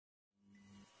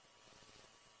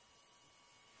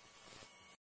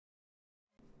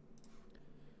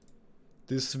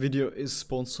This video is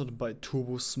sponsored by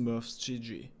Turbo Smurfs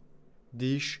GG.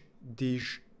 Dish.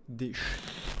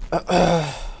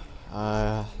 Yeah.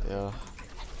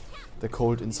 The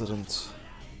cold incident.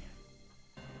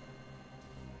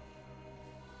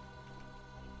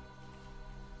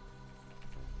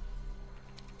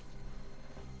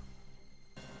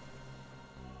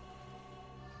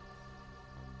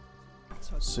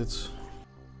 Sit.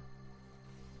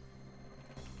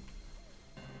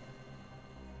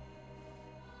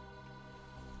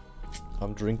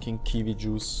 I'm drinking kiwi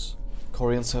juice.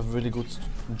 Koreans have really good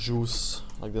juice.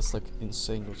 Like that's like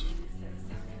insane good.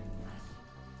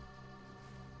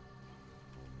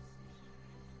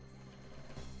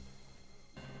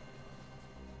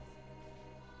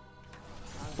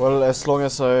 Well, as long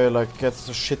as I like get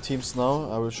the shit teams now,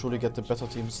 I will surely get the better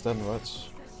teams then, right?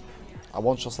 I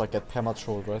won't just like get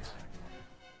perma-trolled, right?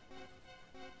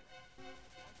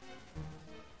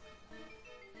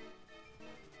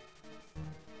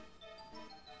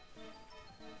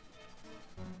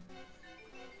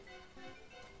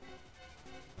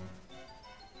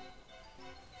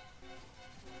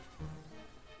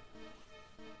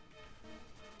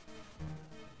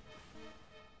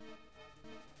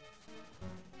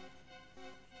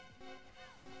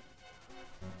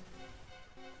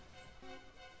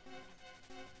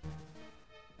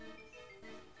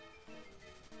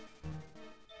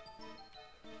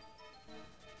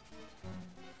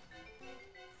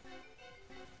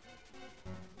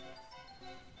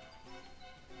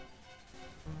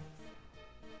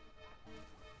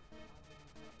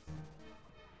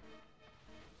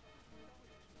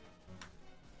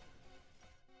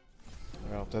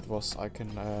 Yeah, that was,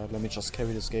 let me just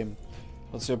carry this game.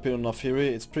 What's your opinion on Fury?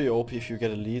 It's pretty OP if you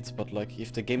get a lead, but like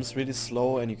if the game's really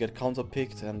slow and you get counter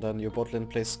picked and then your bot lane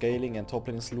plays scaling and top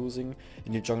lane is losing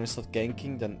and your jungle is not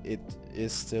ganking, then it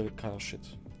is still kinda shit.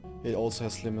 It also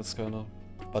has limits kinda,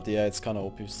 but yeah, it's kinda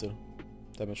OP still,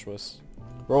 damage wise.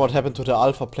 Bro, what happened to the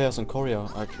alpha players in Korea?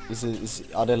 Like,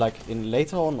 are they like in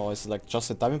later on, or is it like just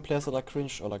the diamond players that are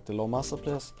cringe, or like the low master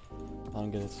players? I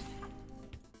don't get it.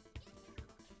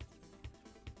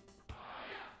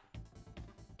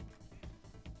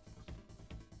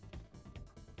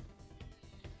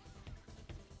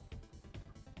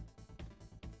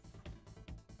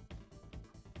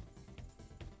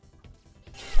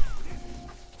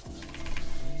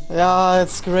 Yeah,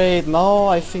 it's great. Now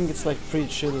I think it's like pretty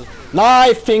chill. Nah,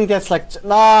 I think that's like,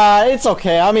 nah, it's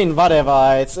okay. I mean,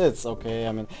 whatever. It's okay.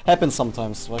 I mean, happens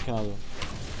sometimes. What can I do?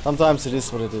 Sometimes it is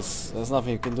what it is. There's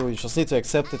nothing you can do. You just need to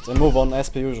accept it and move on as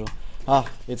per usual. Ah,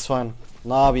 it's fine.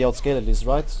 Nah, we outscale at least,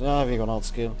 right? Yeah, we're gonna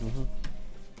outscale.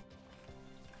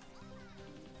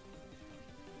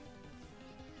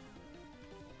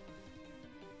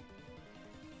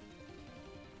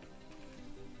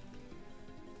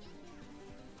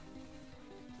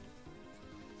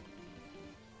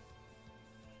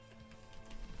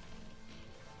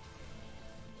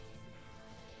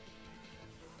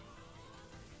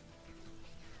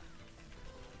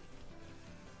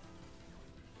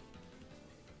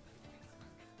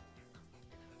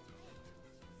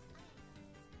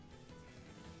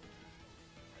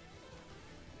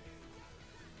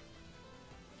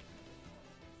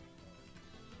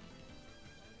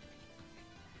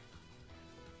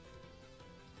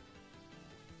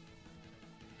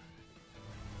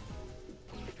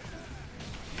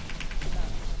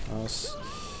 Nice.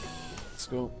 Let's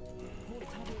go.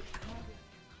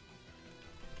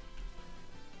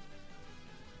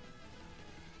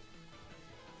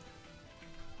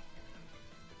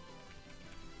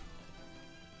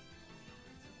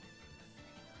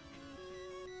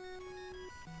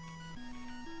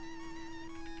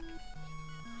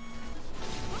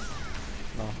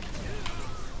 No.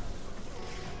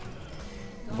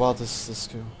 What is this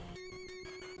skill?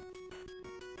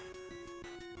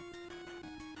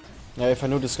 Yeah, if I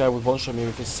knew this guy would one-shot me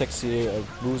with his sexy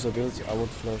loser build, I would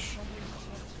flash.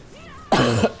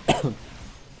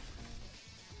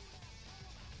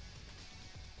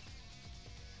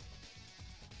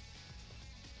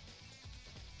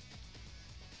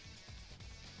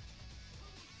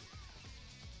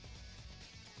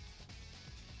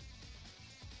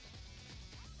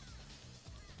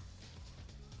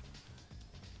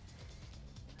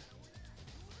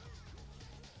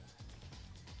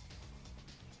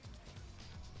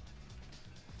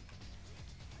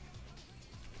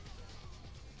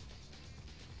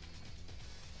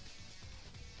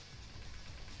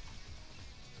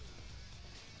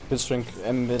 Bitstring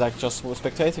and like just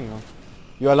spectating now.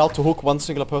 You're allowed to hook one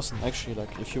singular person, actually,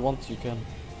 like if you want you can.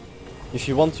 If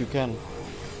you want you can.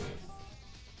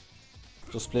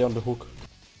 Just play on the hook.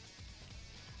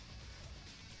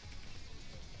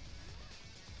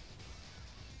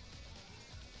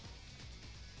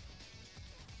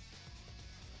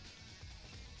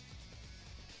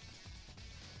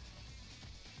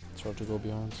 Try to go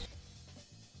behind.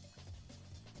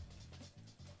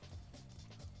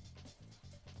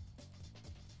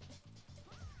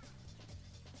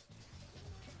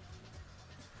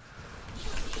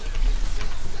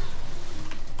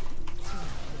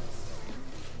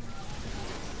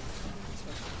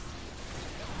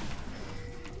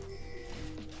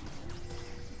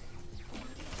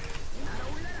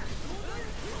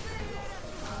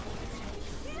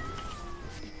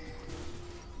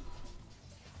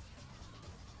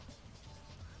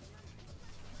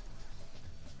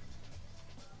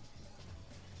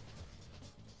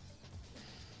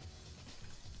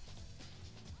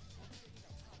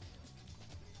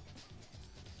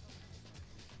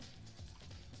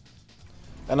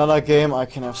 Another game I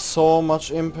can have so much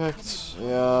impact.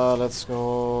 Yeah, let's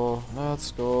go.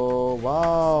 Let's go.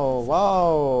 Wow,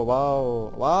 wow,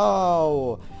 wow,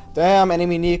 wow. Damn,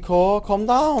 enemy Nico. Calm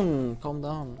down. Calm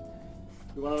down.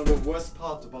 You wanna know the worst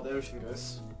part about everything,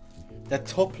 guys? That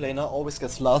top laner always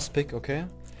gets last pick, okay?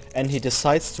 And he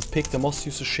decides to pick the most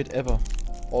useless shit ever.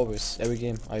 Always. Every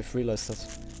game. I've realized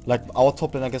that. Like, our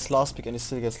top laner gets last pick and he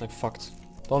still gets like fucked.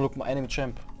 Don't look my enemy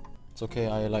champ. It's okay,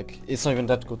 I like, it's not even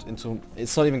that good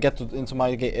it's not even get into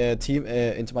my team,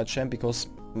 into my champ, because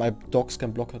my dogs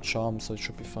can block her charm, so it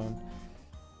should be fine.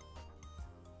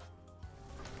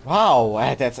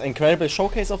 Wow, that's an incredible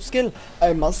showcase of skill,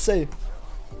 I must say.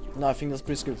 No, I think that's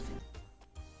pretty good.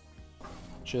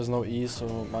 She has no E,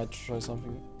 so might try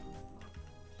something.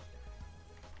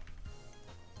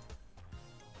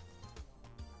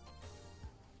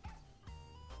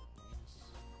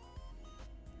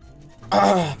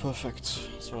 Perfect.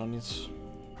 That's what I need.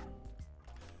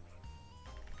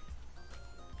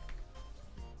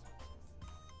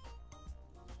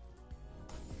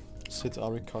 Sit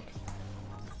Ari cock.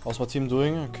 How's my team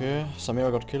doing? Okay.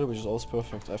 Samira got killed, which is also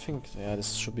perfect. I think, yeah,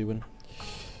 this should be win.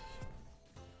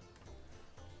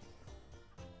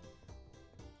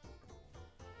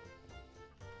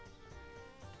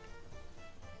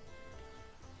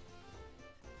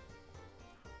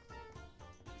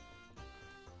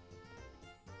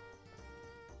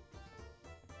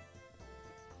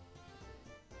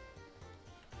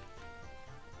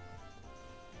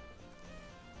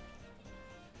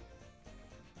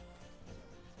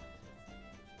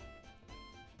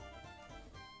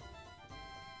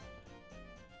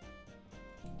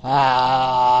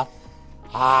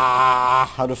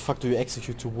 How the fuck do you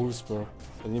execute two wolves, bro?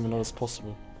 I didn't even know that's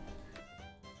possible.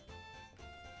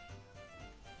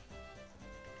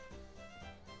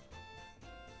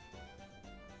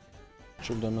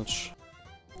 Chill damage.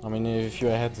 I mean, if you're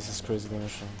ahead, this is crazy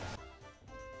damage.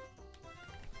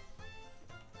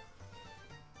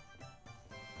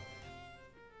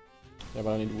 Yeah,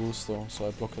 but I need wolves though, so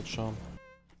I block that charm.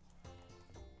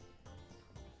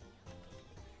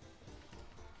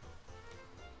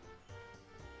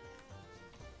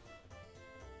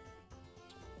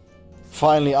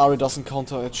 Finally, Ari doesn't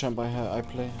counter a champ I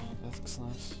play. That's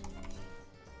nice.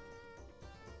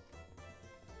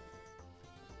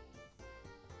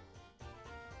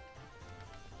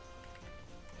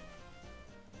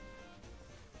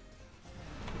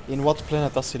 In what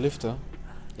planet does he live there?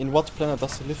 In what planet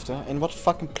does he live there? In what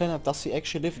fucking planet does he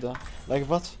actually live there? Like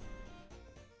what?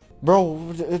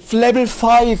 Bro, it's level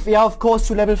 5! Yeah, of course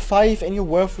you're level 5 and you're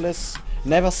worthless.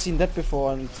 Never seen that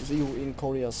before, and see you in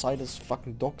Korea. Silas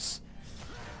fucking dogs.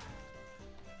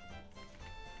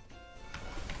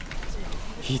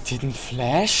 He didn't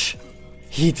flash?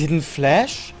 He didn't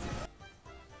flash?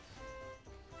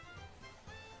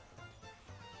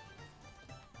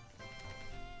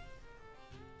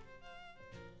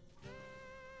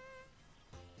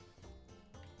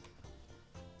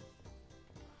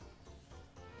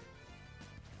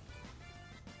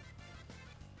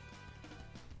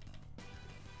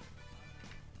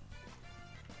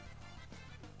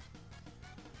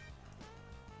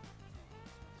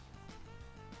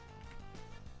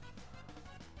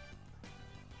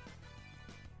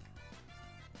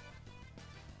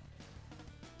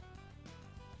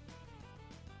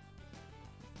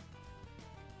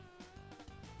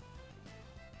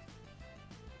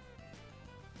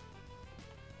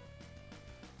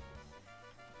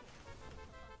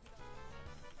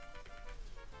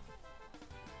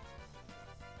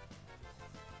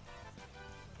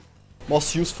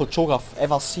 Most useful joke I've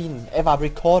ever seen, ever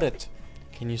recorded.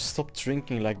 Can you stop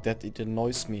drinking like that? It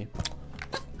annoys me.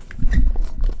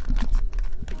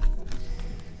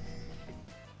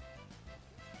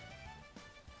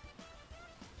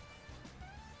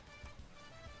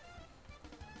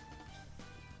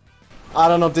 I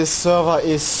don't know, this server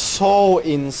is so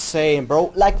insane,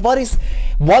 bro. Like, what is...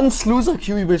 Once loser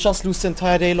queue, you will just lose the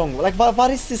entire day long. Like,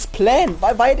 what is this plan?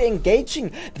 Why are they engaging?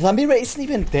 Samira isn't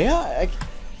even there. Like,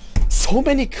 so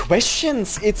many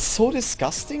questions. It's so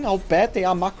disgusting how bad they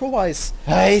are macro-wise.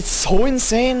 It's so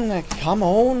insane. Like, come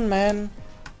on, man.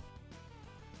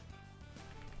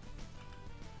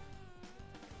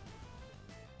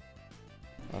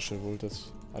 I should have rolled it.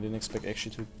 I didn't expect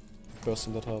actually to burst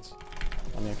him that hard.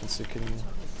 I mean, I can still kill him.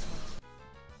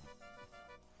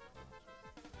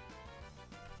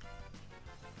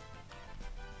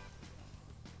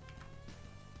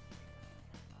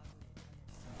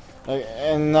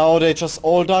 And now they just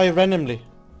all die randomly.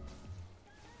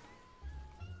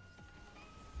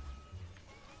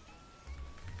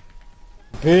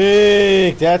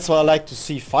 Big! That's what I like to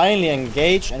see. Finally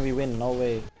engage and we win. No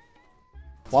way.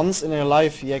 Once in your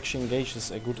life he actually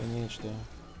engages a good engage there.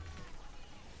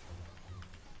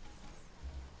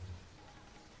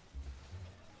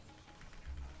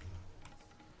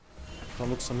 Now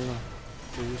look, Samina.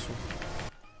 Too useful.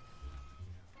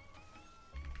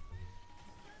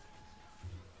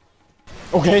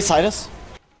 Okay, Cyrus.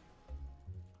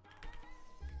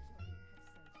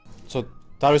 So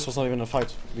Darius was not even a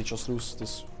fight. We just lose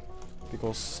this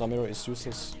because Samira is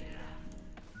useless.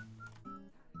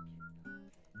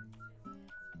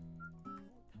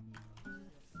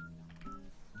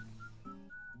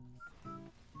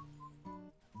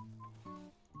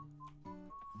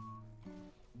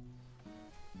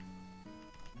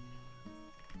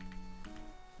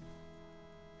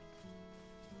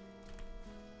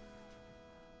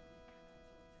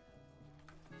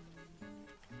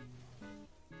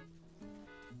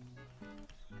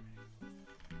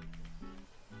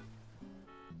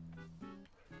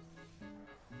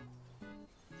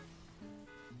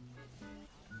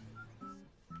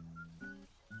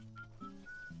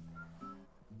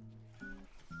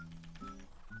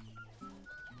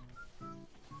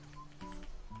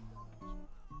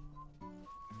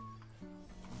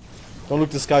 Don't look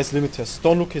this guy's limit test.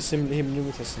 Don't look him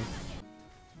limit testing.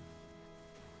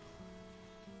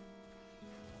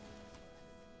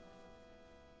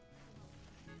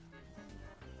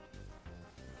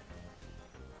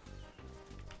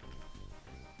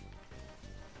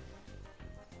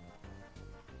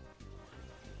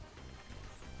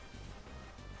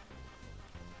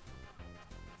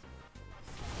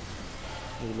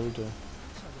 Leute.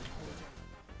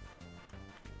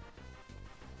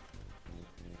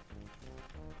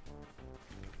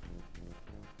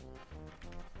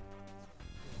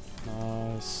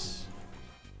 Nice.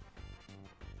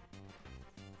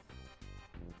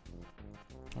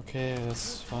 Okay,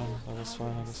 that's fine. That was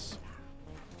fine, I guess.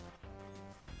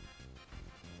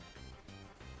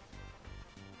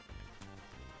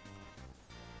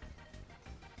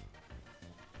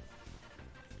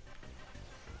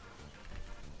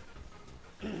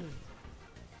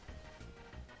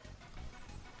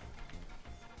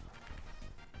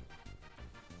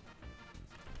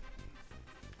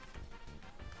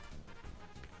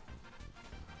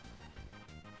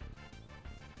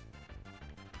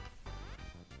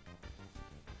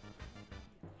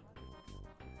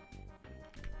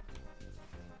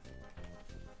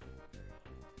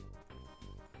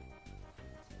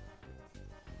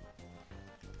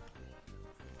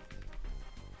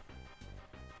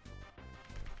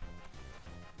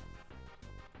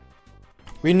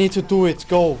 We need to do it,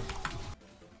 go!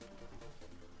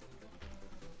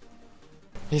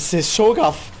 This is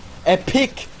Shogaf,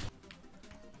 epic!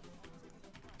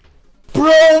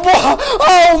 Bro,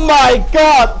 oh my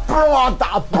god!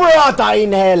 Brother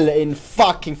in hell,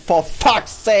 for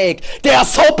fuck's sake! They are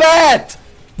so bad!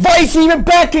 Why is he even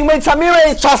backing when Samira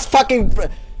is just fucking...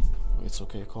 It's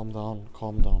okay, calm down,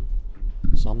 calm down.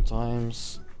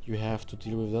 Sometimes you have to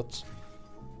deal with that.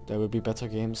 There will be better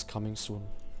games coming soon.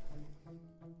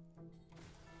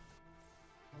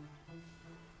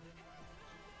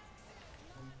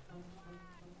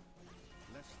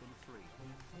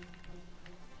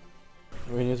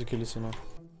 We need to kill this now.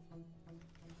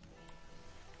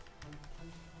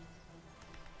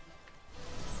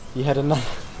 He had another.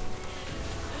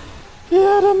 He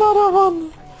had another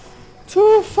one.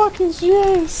 2 fucking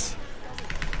GAs.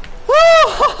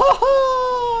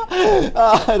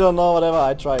 I don't know. Whatever.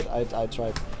 I tried. I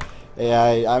tried.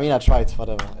 Yeah. I mean, I tried.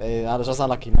 Whatever. I was just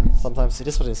unlucky, man. Sometimes it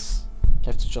is what it is. You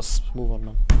have to just move on,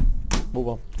 man. Move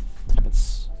on.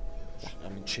 Happens. I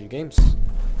mean, chill games.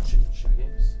 Chill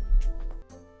games.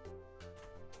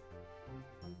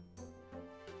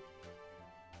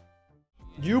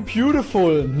 You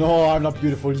beautiful! No, I'm not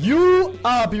beautiful. You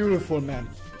are beautiful, man.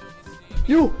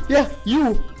 You, yeah,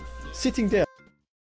 you! Sitting there.